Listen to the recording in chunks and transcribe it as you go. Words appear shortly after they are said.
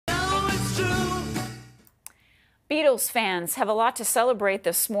Beatles fans have a lot to celebrate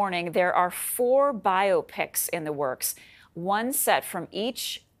this morning. There are 4 biopics in the works, one set from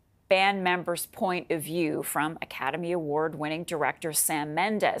each band member's point of view from Academy Award-winning director Sam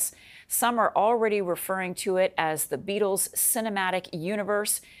Mendes. Some are already referring to it as the Beatles cinematic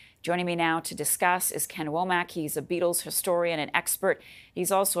universe. Joining me now to discuss is Ken Womack. He's a Beatles historian and expert.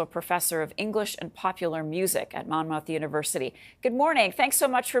 He's also a professor of English and popular music at Monmouth University. Good morning. Thanks so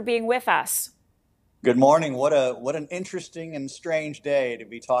much for being with us. Good morning. What an interesting and strange day to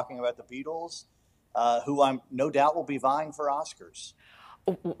be talking about the Beatles, who I'm no doubt will be vying for Oscars.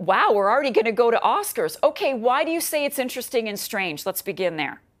 Wow, we're already going to go to Oscars. Okay, why do you say it's interesting and strange? Let's begin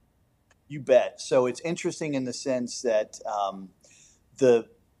there. You bet. So it's interesting in the sense that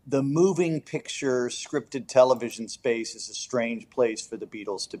the moving picture scripted television space is a strange place for the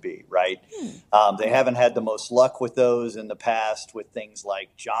Beatles to be, right? They haven't had the most luck with those in the past, with things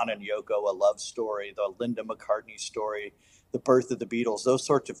like John and Yoko, A Love Story, the Linda McCartney story, The Birth of the Beatles, those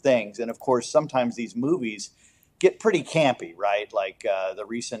sorts of things. And of course, sometimes these movies get pretty campy, right? Like the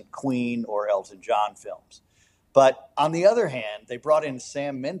recent Queen or Elton John films. But on the other hand, they brought in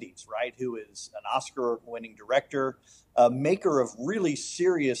Sam Mendes, right, who is an Oscar-winning director, a maker of really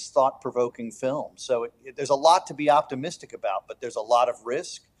serious, thought-provoking films. So there's a lot to be optimistic about, but there's a lot of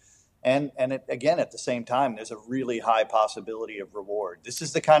risk. And again, at the same time, there's a really high possibility of reward. This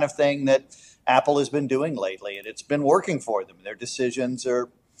is the kind of thing that Apple has been doing lately, and it's been working for them. Their decisions are,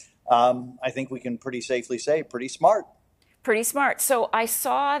 I think we can pretty safely say, pretty smart. Pretty smart. So I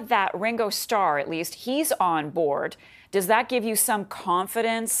saw that Ringo Starr, at least, he's on board. Does that give you some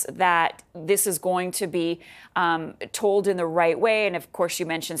confidence that this is going to be told in the right way? And of course, you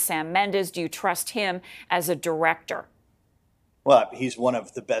mentioned Sam Mendes. Do you trust him as a director? Well, he's one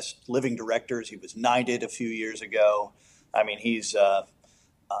of the best living directors. He was knighted a few years ago. I mean, he's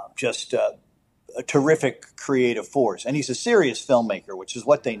just a terrific creative force. And he's a serious filmmaker, which is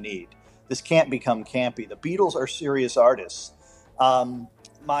what they need. This can't become campy. The Beatles are serious artists.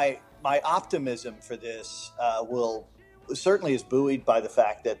 My optimism for this certainly is buoyed by the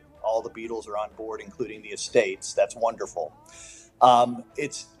fact that all the Beatles are on board, including the estates. That's wonderful.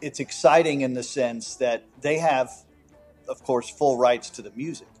 It's exciting in the sense that they have, of course, full rights to the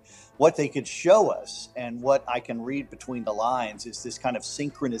music. What they could show us, and what I can read between the lines, is this kind of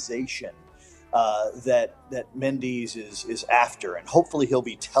synchronization that Mendes is after, and hopefully he'll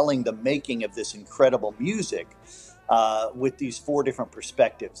be telling the making of this incredible music with these 4 different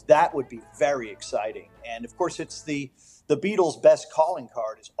perspectives. That would be very exciting, and of course, it's the Beatles' best calling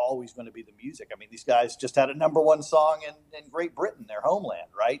card is always going to be the music. I mean, these guys just had a #1 song in Great Britain, their homeland,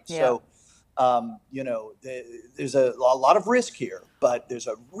 right? Yeah. So, there's a lot of risk here, but there's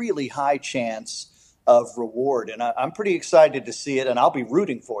a really high chance of reward, and I'm pretty excited to see it, and I'll be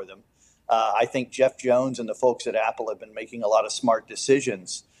rooting for them. I think Jeff Jones and the folks at Apple have been making a lot of smart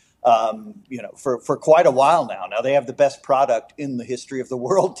decisions, for quite a while now. Now they have the best product in the history of the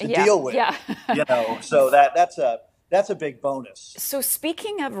world to deal with. Yeah. So that's a big bonus. So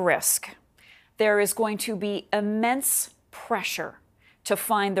speaking of risk, there is going to be immense pressure to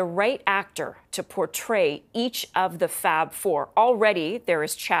find the right actor to portray each of the Fab Four. Already there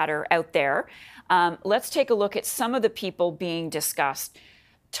is chatter out there. Let's take a look at some of the people being discussed.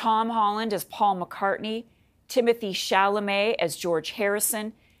 Tom Holland as Paul McCartney, Timothy Chalamet as George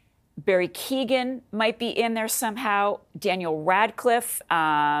Harrison, Barry Keoghan might be in there somehow, Daniel Radcliffe,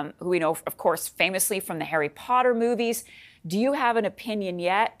 who we know, of course, famously from the Harry Potter movies. Do you have an opinion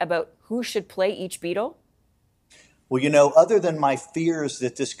yet about who should play each Beatle? Well, other than my fears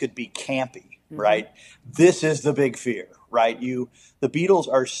that this could be campy, right? This is the big fear, right? The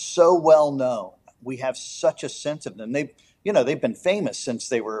Beatles are so well known. We have such a sense of them. They've been famous since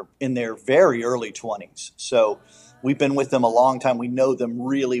they were in their very early 20s. So we've been with them a long time. We know them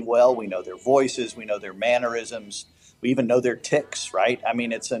really well. We know their voices. We know their mannerisms. We even know their tics, right? I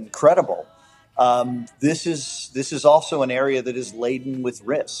mean, it's incredible. This is also an area that is laden with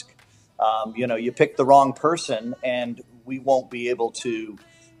risk. You pick the wrong person, and we won't be able to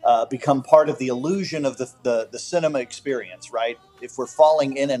become part of the illusion of the cinema experience, right? If we're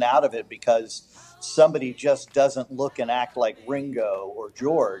falling in and out of it because somebody just doesn't look and act like Ringo or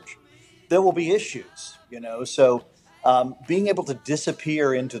George, there will be issues, So being able to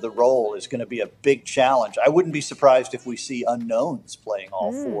disappear into the role is going to be a big challenge. I wouldn't be surprised if we see unknowns playing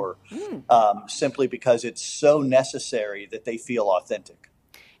all 4, simply because it's so necessary that they feel authentic.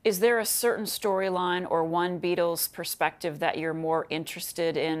 Is there a certain storyline or one Beatles perspective that you're more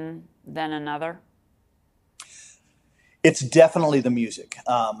interested in than another? It's definitely the music.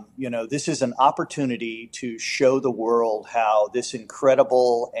 This is an opportunity to show the world how this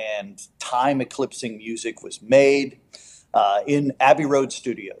incredible and time eclipsing music was made in Abbey Road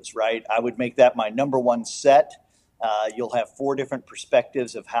Studios, right? I would make that my number one set. You'll have four different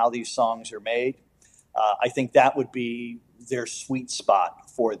perspectives of how these songs are made. I think that would be their sweet spot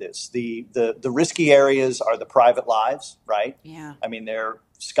for this. The risky areas are the private lives, right? Yeah. I mean, their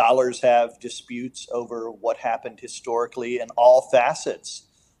scholars have disputes over what happened historically in all facets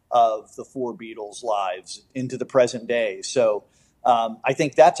of the four Beatles' lives into the present day. So I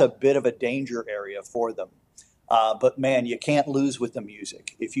think that's a bit of a danger area for them. But man, you can't lose with the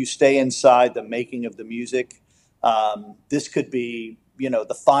music. If you stay inside the making of the music, this could be,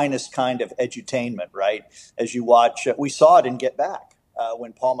 the finest kind of edutainment, right? As you watch, we saw it in Get Back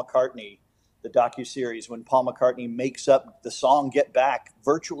when Paul McCartney, the docuseries, when Paul McCartney makes up the song Get Back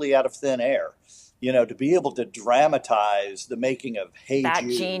virtually out of thin air. To be able to dramatize the making of Hey That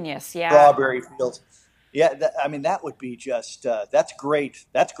Jude, genius, yeah. Strawberry Fields. Yeah, that would be just, that's great.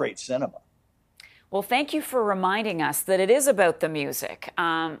 That's great cinema. Well, thank you for reminding us that it is about the music.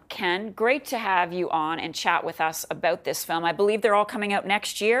 Ken, great to have you on and chat with us about this film. I believe they're all coming out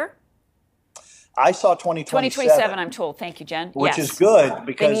next year. I saw 2027. 2027, I'm told. Thank you, Jen. Which yes. is good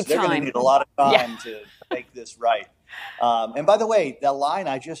because they're going to time. need a lot of time to make this right. And by the way, the line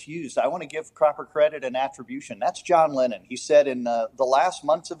I just used, I want to give proper credit and attribution. That's John Lennon. He said in the last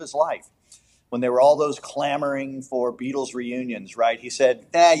months of his life, when there were all those clamoring for Beatles reunions, right? He said,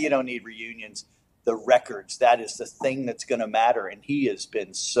 you don't need reunions. The records, that is the thing that's going to matter. And he has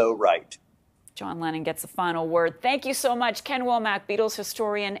been so right. John Lennon gets the final word. Thank you so much, Ken Womack, Beatles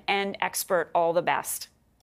historian and expert. All the best.